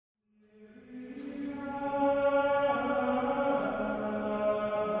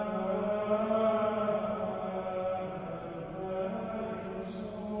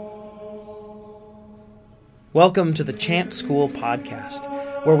Welcome to the Chant School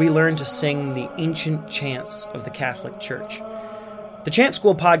podcast, where we learn to sing the ancient chants of the Catholic Church. The Chant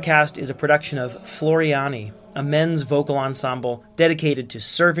School podcast is a production of Floriani, a men's vocal ensemble dedicated to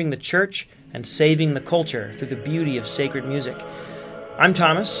serving the church and saving the culture through the beauty of sacred music. I'm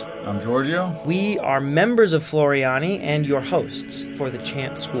Thomas. I'm Giorgio. We are members of Floriani and your hosts for the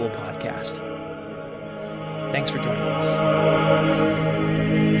Chant School podcast. Thanks for joining us.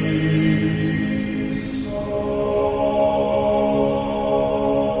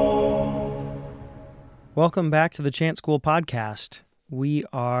 Welcome back to the Chant School podcast. We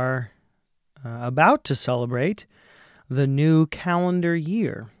are about to celebrate the new calendar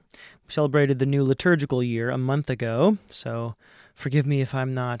year. We celebrated the new liturgical year a month ago, so forgive me if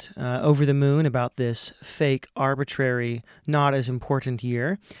I'm not over the moon about this fake, arbitrary, not as important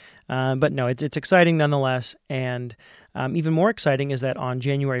year. But no, it's exciting nonetheless, and even more exciting is that on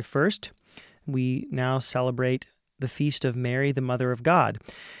January 1st, we now celebrate the Feast of Mary, the Mother of God.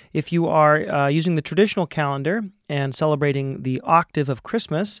 If you are using the traditional calendar and celebrating the octave of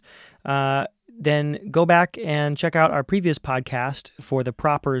Christmas, then go back and check out our previous podcast for the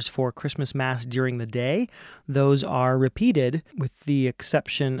propers for Christmas Mass during the day. Those are repeated with the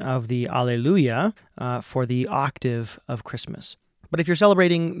exception of the Alleluia for the octave of Christmas. But if you're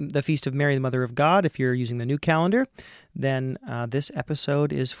celebrating the Feast of Mary, the Mother of God, if you're using the new calendar, then this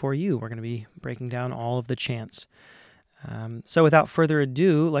episode is for you. We're going to be breaking down all of the chants. So without further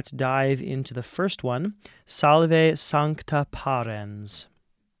ado, let's dive into the first one, Salve Sancta Parens.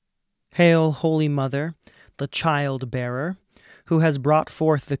 Hail, Holy Mother, the child-bearer, who has brought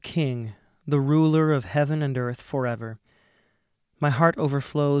forth the King, the ruler of heaven and earth forever. My heart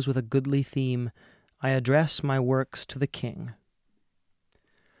overflows with a goodly theme. I address my works to the King.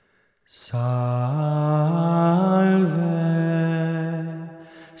 Salve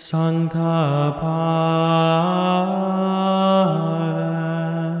Sancta Parens,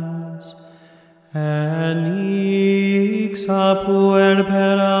 enixa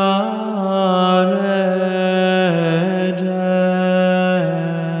puerpera regem,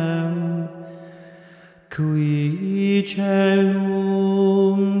 qui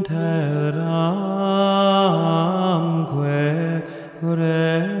celum terramque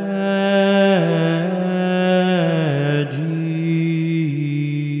regit,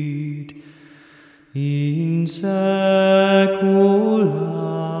 in saecula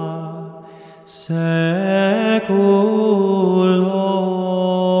saeculorum.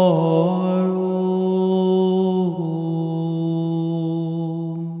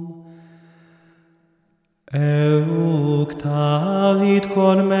 Eructavit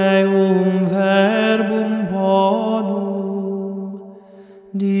cor meum verbum bonum,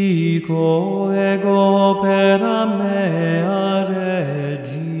 dico ego opera mea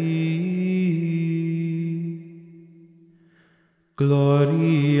regi.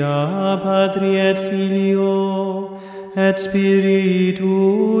 Gloria Patri et Filio et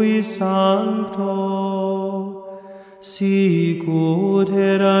Spiritui Sancto, sicut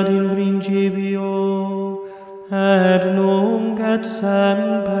erat in principio, et nunc et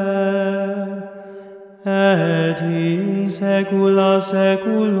semper, et in saecula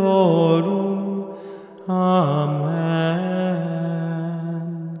saeculorum. Amen.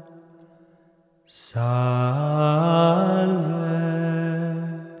 Salve.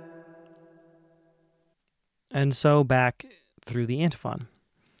 And so back through the antiphon.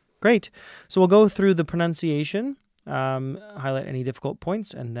 Great. So we'll go through the pronunciation, highlight any difficult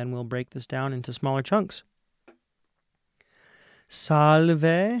points, and then we'll break this down into smaller chunks.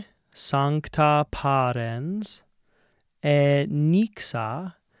 Salve Sancta Parens,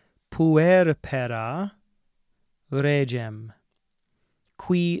 enixa puerpera regem,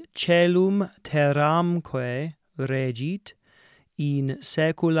 qui celum terramque regit, in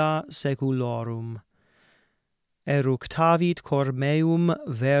saecula saeculorum. Eructavit cor meum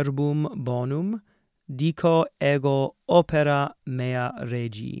verbum bonum, dico ego opera mea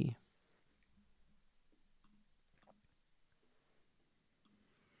regi.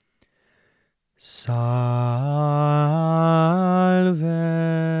 Salve,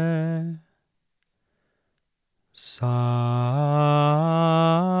 salve,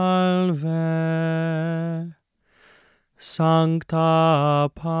 Sancta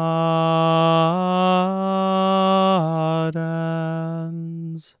Parens,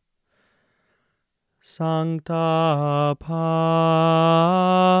 Sancta Parens,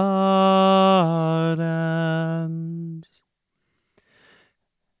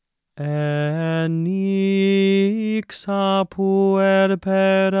 enixa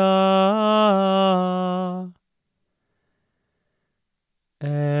puerpera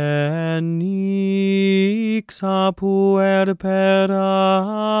enixa sapuer pera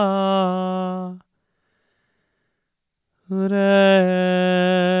regem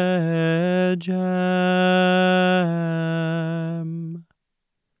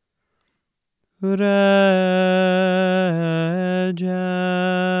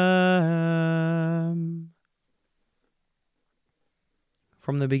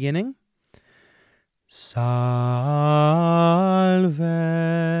from the beginning. Salve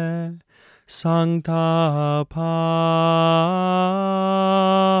sancta parens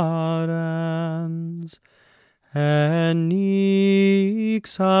enic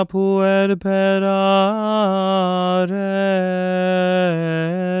sapuer pera regem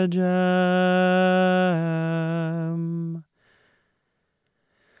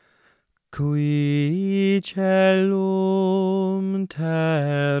qui celum terramque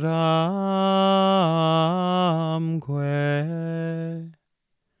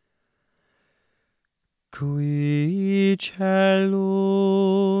qui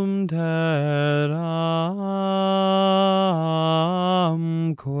celum terramque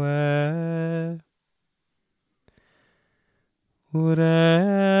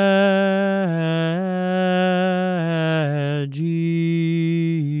regit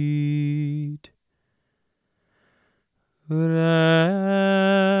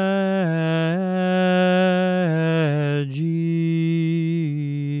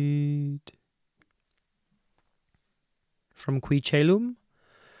from qui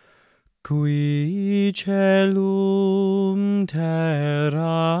celum terramque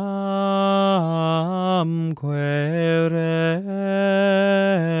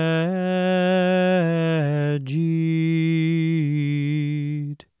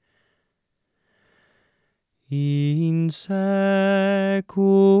regit in saecula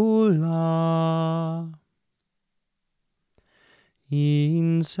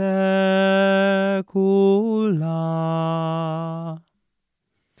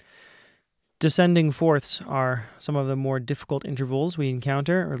Descending fourths are some of the more difficult intervals we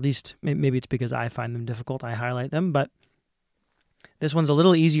encounter, or at least maybe it's because I find them difficult, I highlight them, but this one's a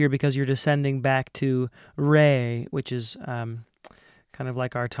little easier because you're descending back to re, which is kind of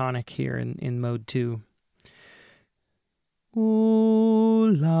like our tonic here in mode 2.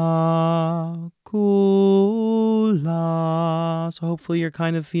 Ula, kula. So hopefully you're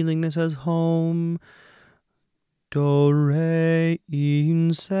kind of feeling this as home. Do, re,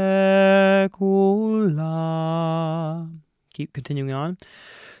 in, secula. Keep continuing on.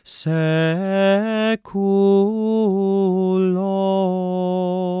 Seculorum.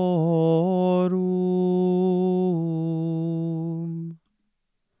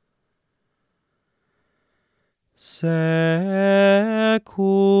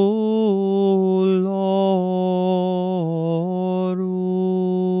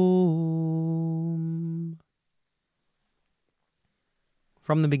 Seculorum.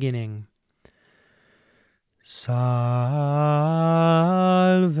 From the beginning. Salve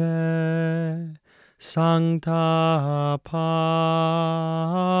sancta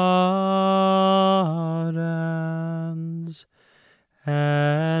parens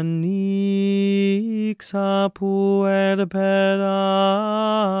enic sapuer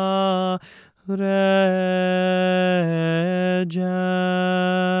pera regem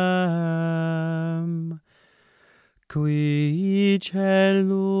qui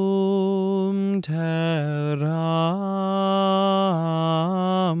celum terramque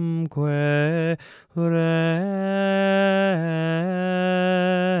regit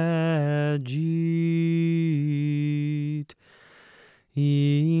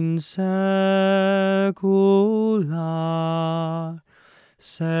in saecula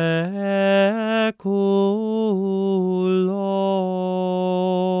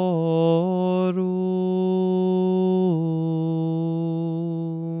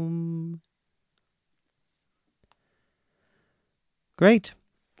Great.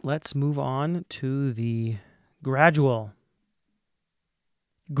 Let's move on to the gradual.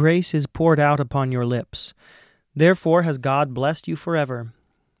 Grace is poured out upon your lips. Therefore has God blessed you forever.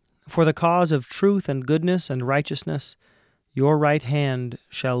 For the cause of truth and goodness and righteousness, your right hand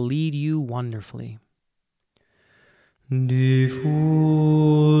shall lead you wonderfully. Diffusa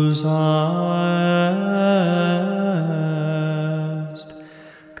est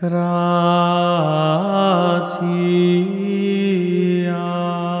gratia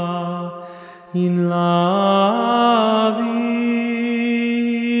in labis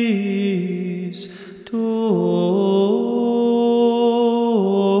tuis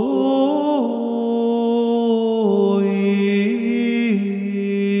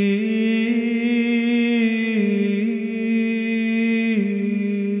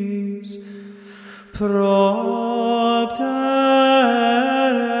pro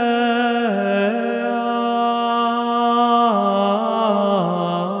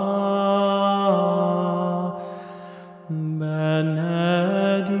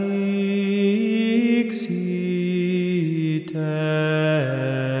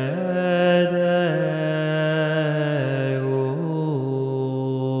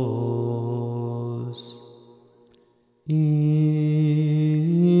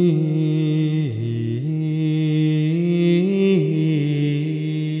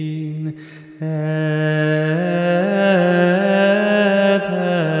All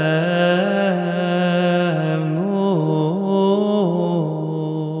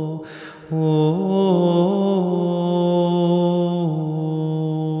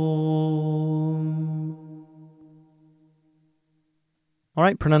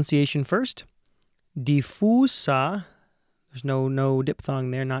right, pronunciation first. Diffusa. There's no diphthong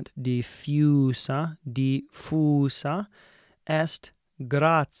there, not diffusa. Diffusa est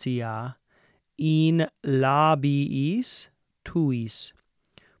gratia in labiis tuis.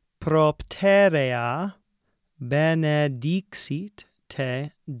 Propterea benedixit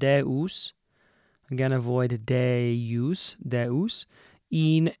te Deus. Again, avoid Deus,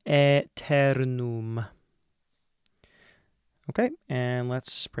 in aeternum. Okay, and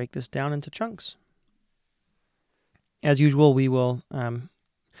let's break this down into chunks. As usual, we will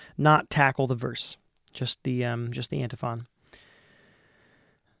not tackle the verse, just the antiphon.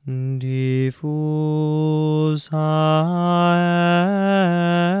 Diffusa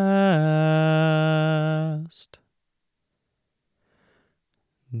est.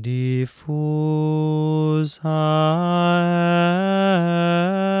 Diffusa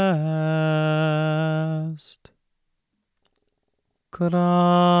est. Gratia.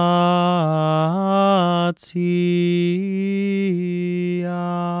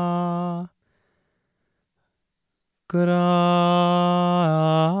 Gratia.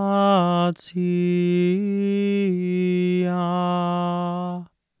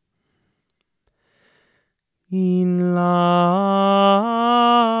 In labis.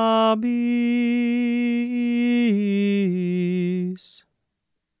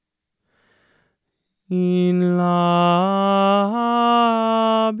 In labis.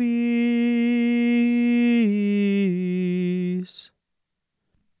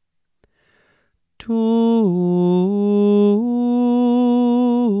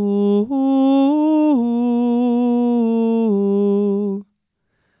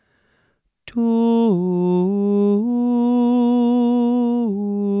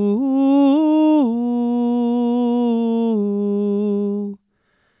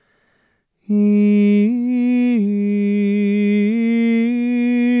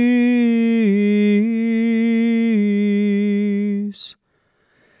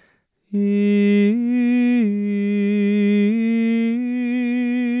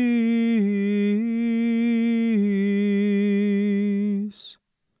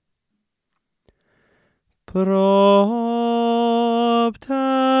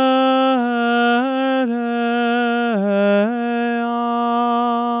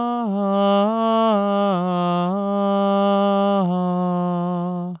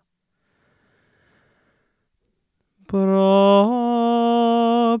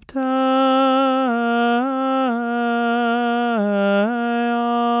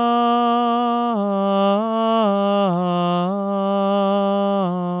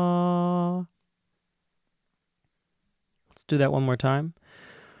 Let's do that one more time.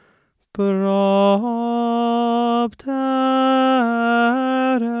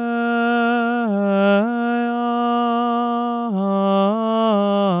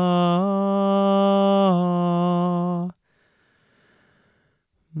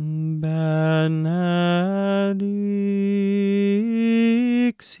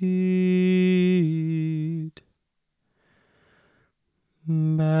 Benedixit.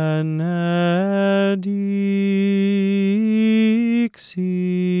 Benedixit.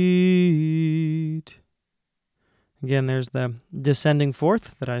 Again, there's the descending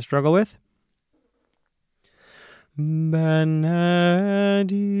fourth that I struggle with.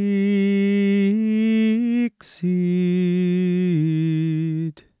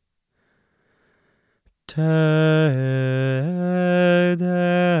 Benedixit te Deus.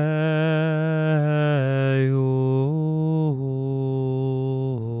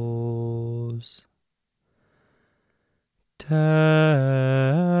 Te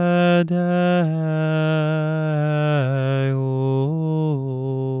Deus.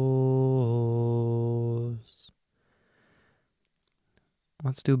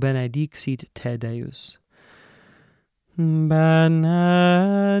 Let's do benedixit te Deus.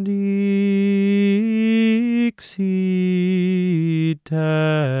 Benedixit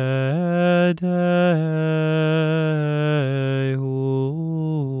te Deus.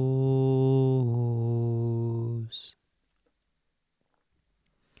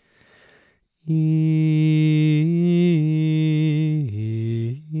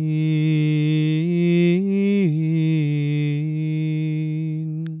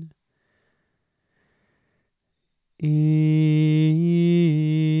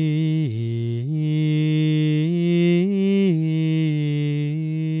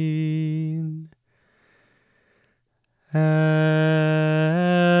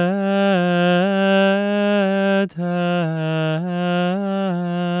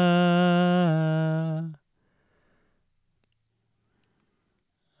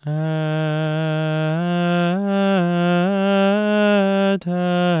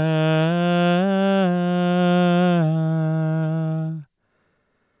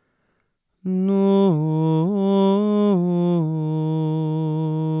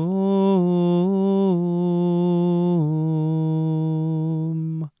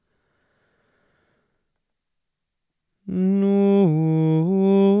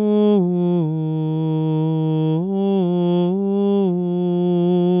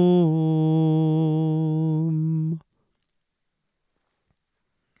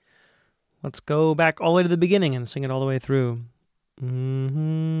 Let's go back all the way to the beginning and sing it all the way through.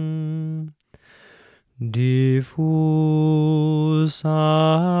 Diffus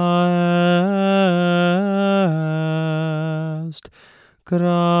est gratia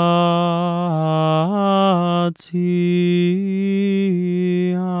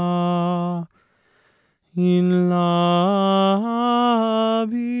in labis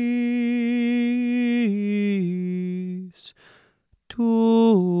tuis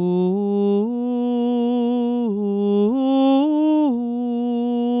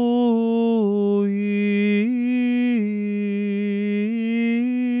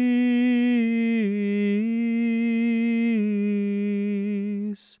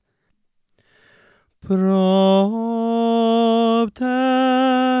propterea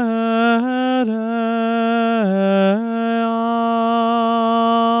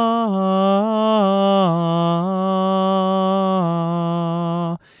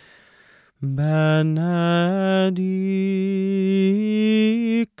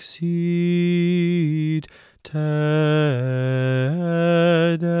benedixit te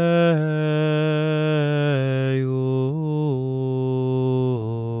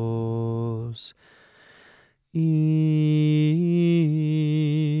Deus in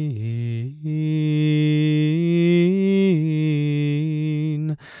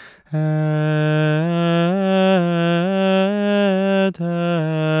eterno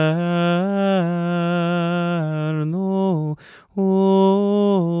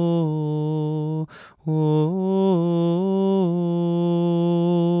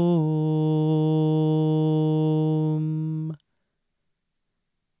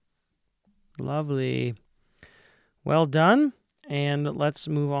Lovely. Well done. And let's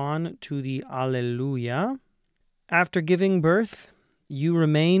move on to the Alleluia. After giving birth, you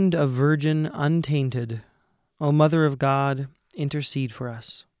remained a virgin untainted. O Mother of God, intercede for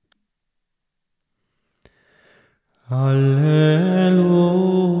us. Alleluia.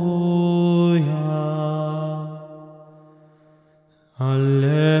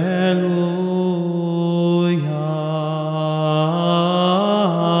 Alleluia.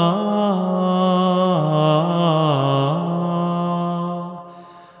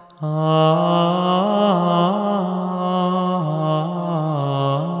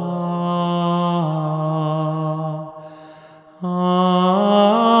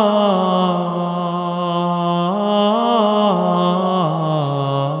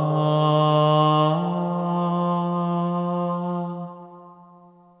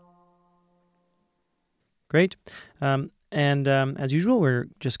 Great. As usual, we're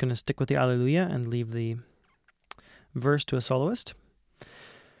just going to stick with the Alleluia and leave the verse to a soloist.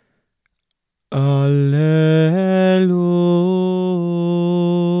 Alleluia.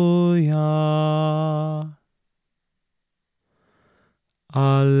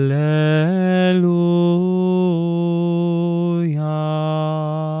 Alleluia.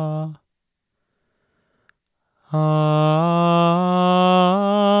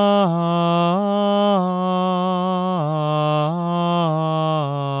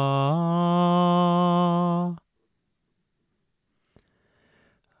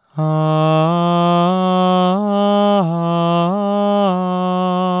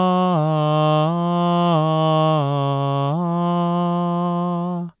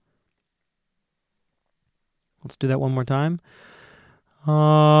 Let's do that one more time.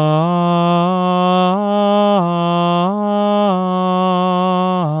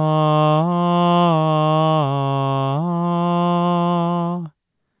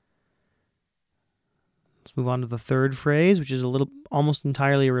 Let's move on to the third phrase, which is almost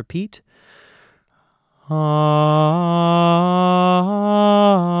entirely a repeat.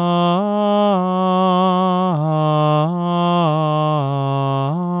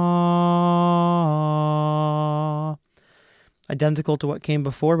 Identical to what came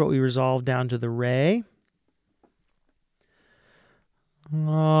before, but we resolved down to the re.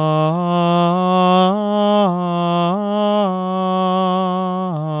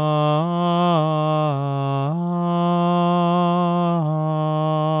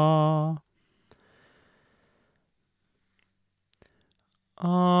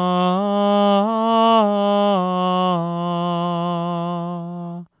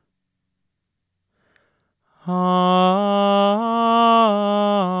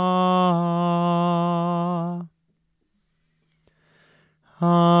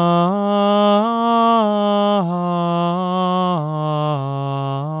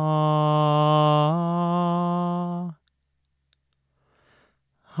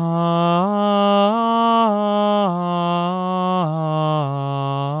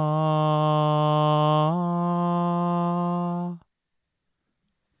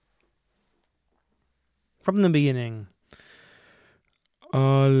 From the beginning.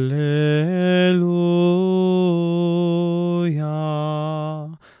 Alleluia.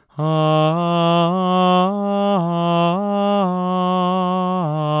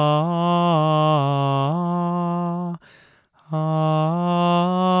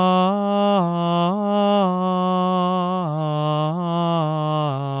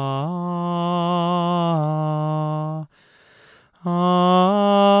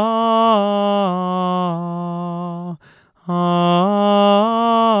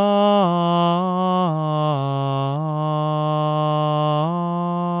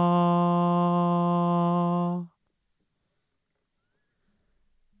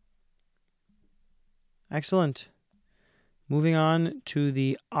 Excellent. Moving on to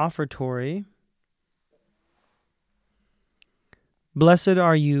the offertory. Blessed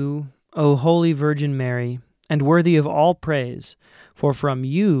are you, O Holy Virgin Mary, and worthy of all praise, for from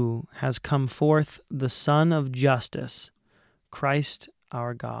you has come forth the Son of Justice, Christ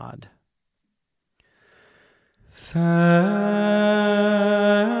our God. Felix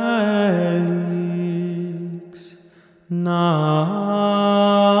namques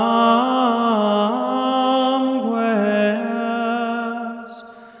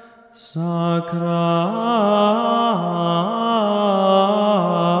sacra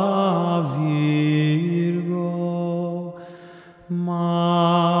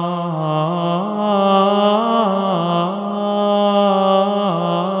Virgo et omni laude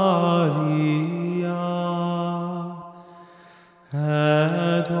dignissima,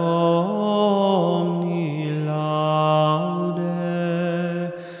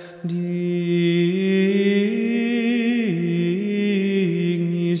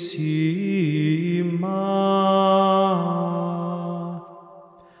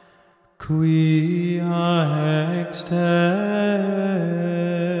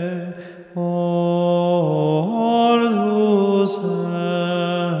 exte ordus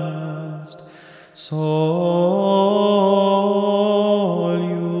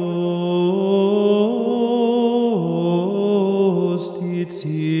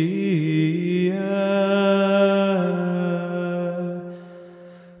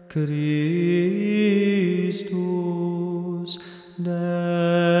est,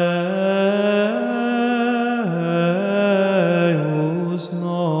 Christus Deus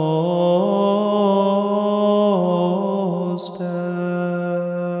noster.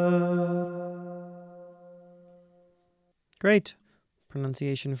 Great.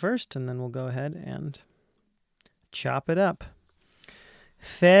 Pronunciation first, and then we'll go ahead and chop it up.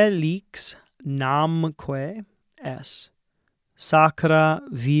 Felix namque es Sacra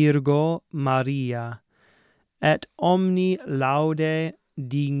Virgo Maria, et omni laude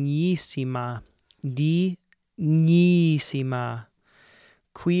dignissima,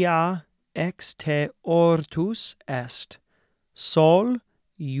 quia ex te ortus est, sol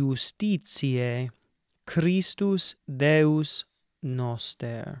justitiae, Christus Deus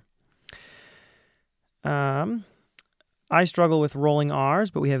noster. I struggle with rolling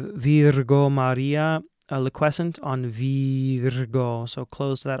R's, but we have Virgo Maria, liquescent on Virgo. So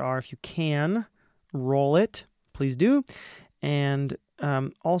close to that R if you can. Roll it. Please do. And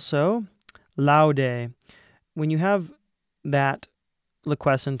also, laude. When you have that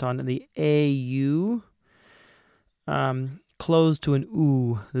liquescent on the AU, close to an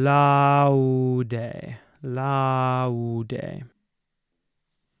U. Laude. Laude.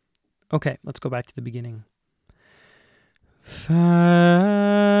 Okay, let's go back to the beginning. Felix.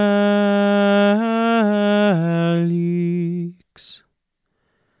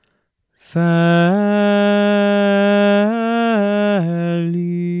 Felix.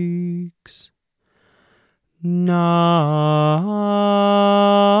 Namques.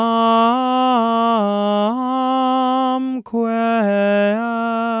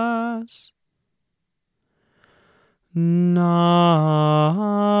 Namques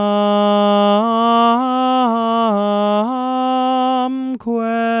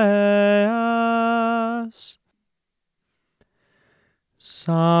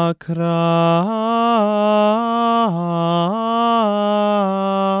sacra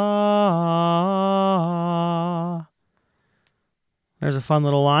There's a fun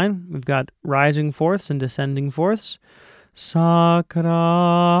little line. We've got rising fourths and descending fourths. Sakura,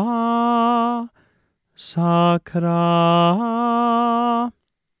 sakura.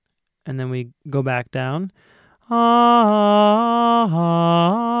 And then we go back down. Ah,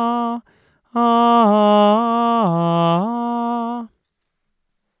 ah.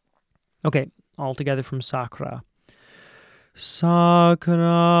 Okay, all together from Sakura. Sakura.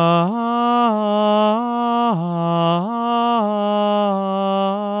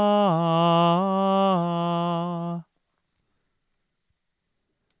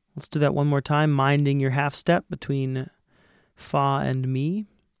 Let's do that one more time, minding your half step between fa and mi.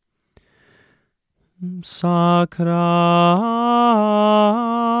 Sakura.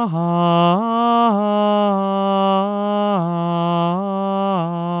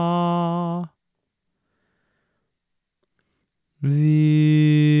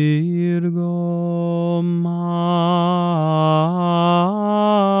 Virgo ma.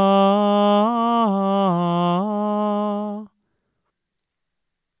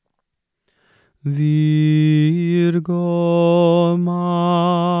 Virgo ma.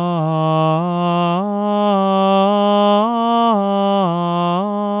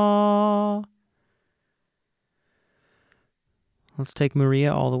 Let's take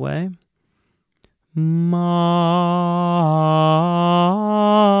Maria all the way. Maria.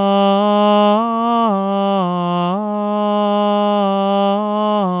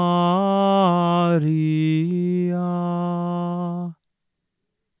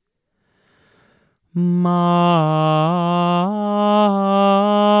 Maria.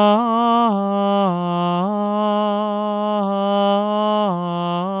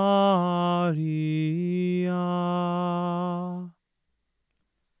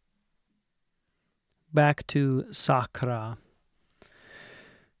 Back to Sakura.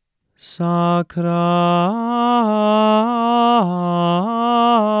 Sakura.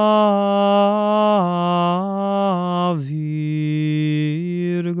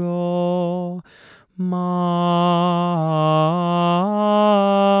 Virgo Maria.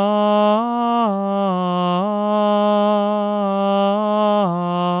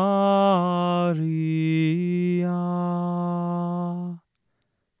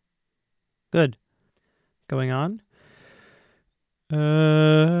 Good. Going on.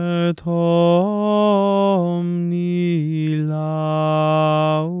 Et omni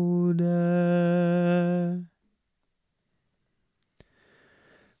laude.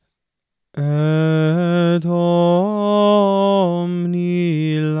 Et omni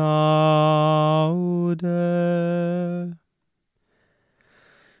laude.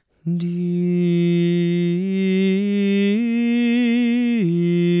 Dignissima.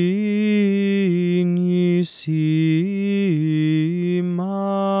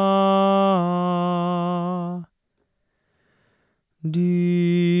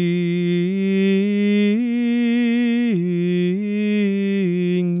 Dignissima.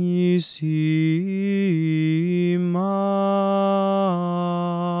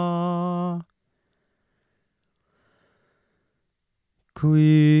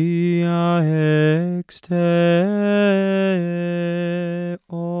 Quia exte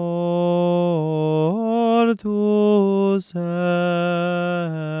ortus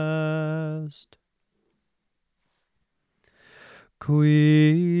est.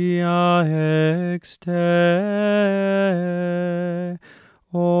 Quia exte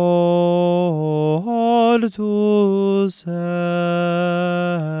ortus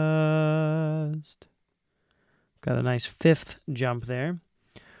est. Got a nice fifth jump there.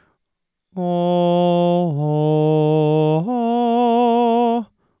 Ortus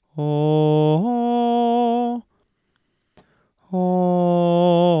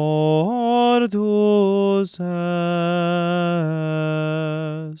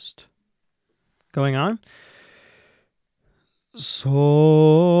est. Going on.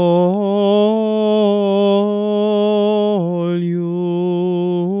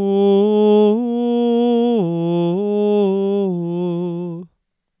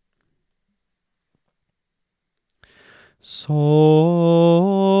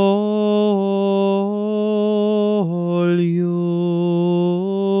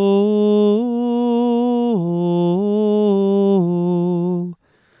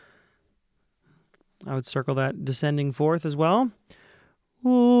 I would circle that descending fourth as well.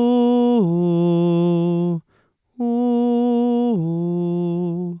 Ooh,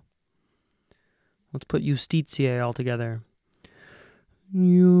 ooh. Let's put Justitiae all together.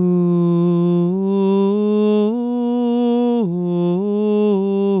 Justitiae.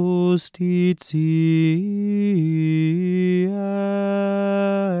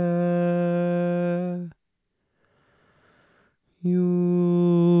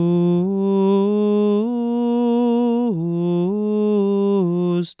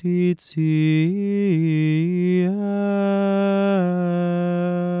 justitia.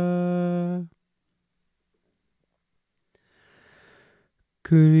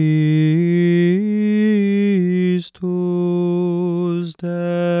 Christus Deus.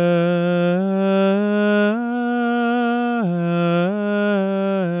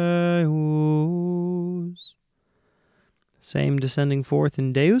 Same descending forth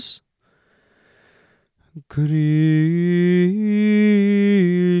in Deus. Christus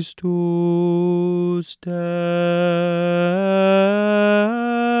Deus.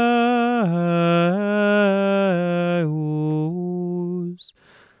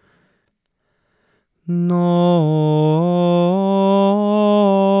 Noster.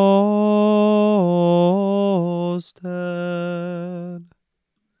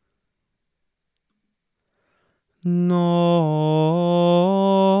 Noster.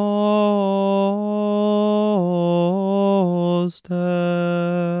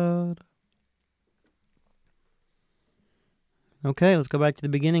 Okay, let's go back to the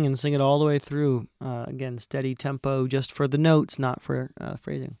beginning and sing it all the way through. Again, steady tempo, just for the notes, not for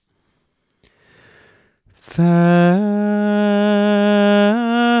phrasing. Felix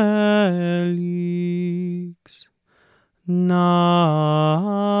namques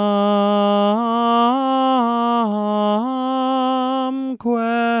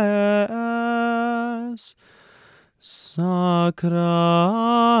sacra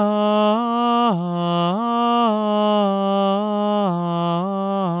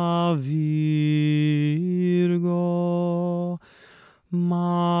Virgo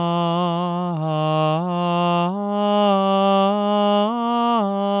Maria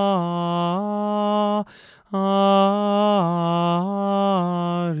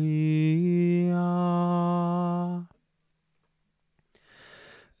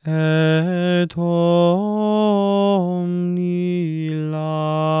et omni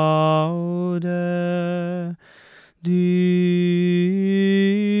laude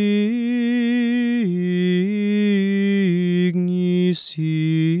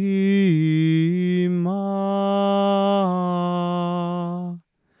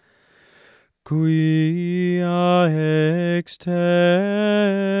quia ex te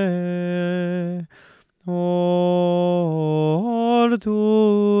ortus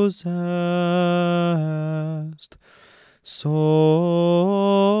est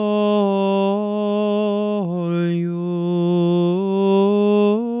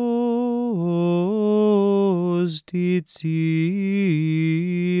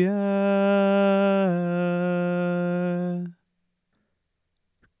justitiae.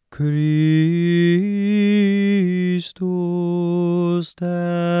 Christus Deus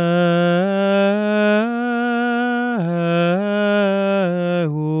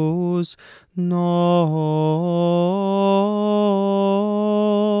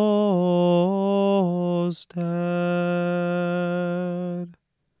noster.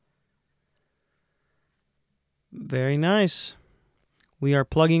 Very nice. We are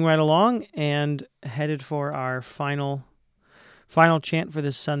plugging right along and headed for our final chant for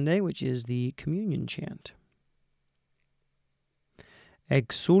this Sunday, which is the communion chant.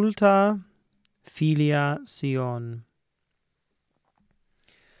 Exulta, Filia Sion.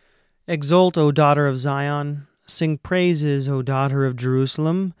 Exult, O daughter of Zion. Sing praises, O daughter of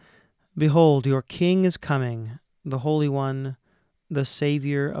Jerusalem. Behold, your King is coming, the Holy One, the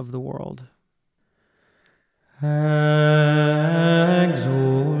Savior of the world. Exulta,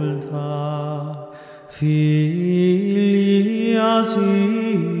 Filia Sion.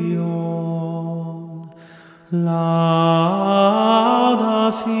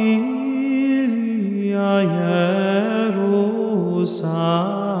 Lauda Filia Jerusalem.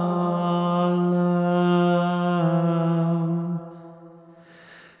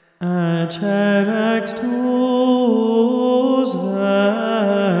 Ecerex tuus venit,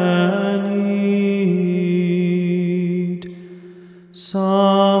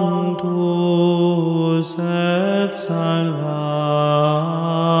 Sanctus et Salvator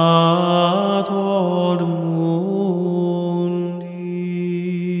mundi.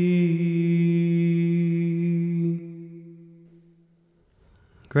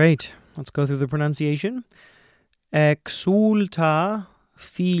 Great. Let's go through the pronunciation. Exulta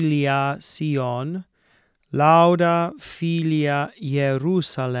Filia Sion, lauda Filia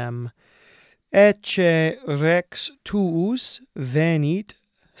Jerusalem, ecce rex tuus venit,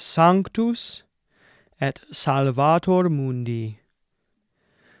 Sanctus et Salvator mundi.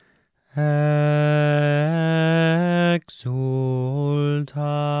 Exulta,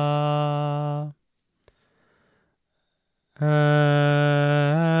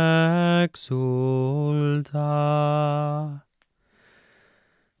 exulta.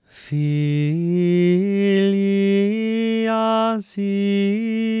 Filia Sion,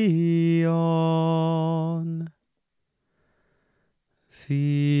 Filia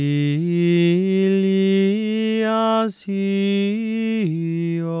Sion,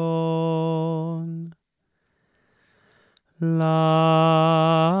 Lauda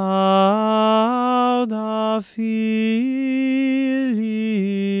Filia,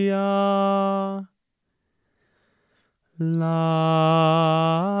 Lauda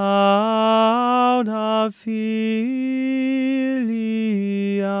Filia,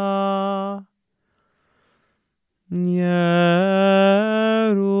 Jerusalem,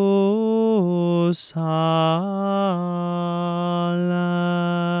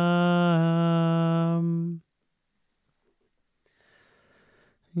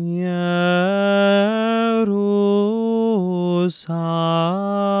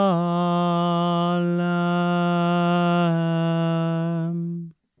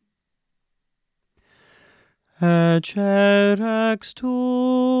 Jerusalem, Ecerex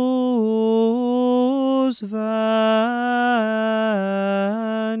tuus venit,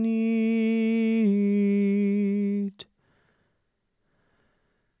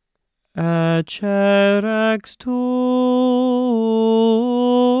 Ecerex tuus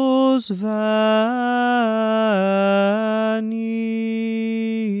venit,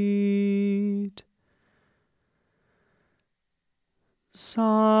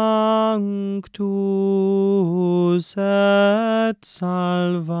 Sanctus et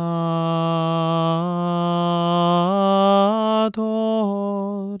Salvator,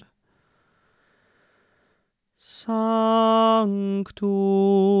 Sanctus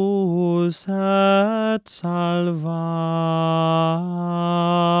et Salvator,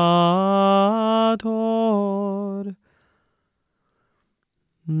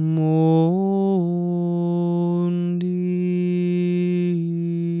 mundi.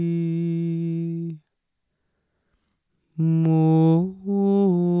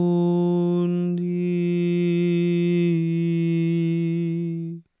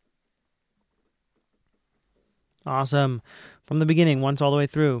 Awesome. From the beginning, once all the way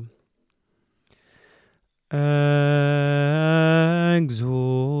through. Exulta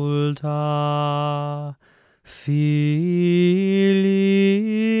Filia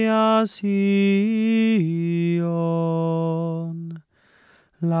Sion,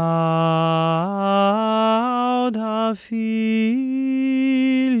 Lauda Filia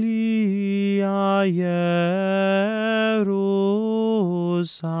Jerusalem,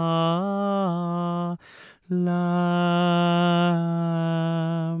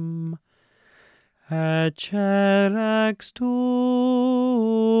 Ecerex tuus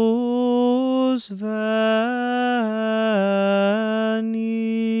venit,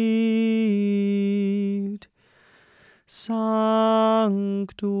 Sanctus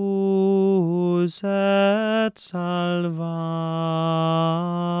et Salvator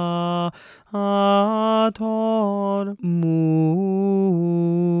mundi.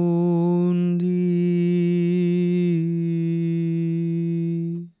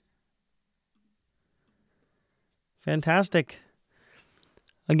 Fantastic.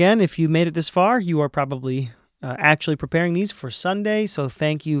 Again, if you made it this far, you are probably actually preparing these for Sunday. So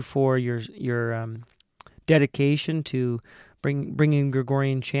thank you for your dedication to bringing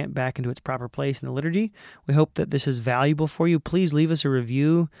Gregorian chant back into its proper place in the liturgy. We hope that this is valuable for you. Please leave us a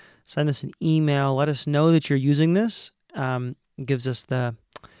review, send us an email, let us know that you're using this. It gives us the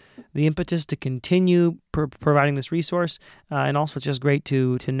impetus to continue providing this resource, and also it's just great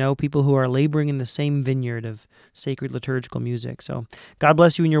to know people who are laboring in the same vineyard of sacred liturgical music. So God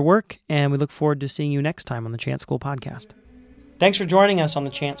bless you in your work, and we look forward to seeing you next time on the Chant School Podcast. Thanks for joining us on the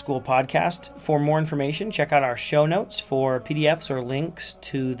Chant School Podcast. For more information, check out our show notes for PDFs or links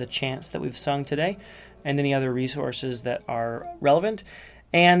to the chants that we've sung today and any other resources that are relevant.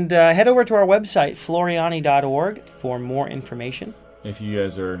 And head over to our website, floriani.org, for more information. If you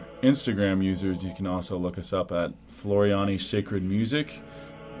guys are Instagram users, you can also look us up at Floriani Sacred Music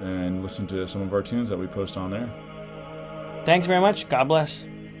and listen to some of our tunes that we post on there. Thanks very much. God bless.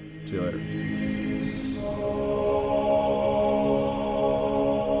 See you later.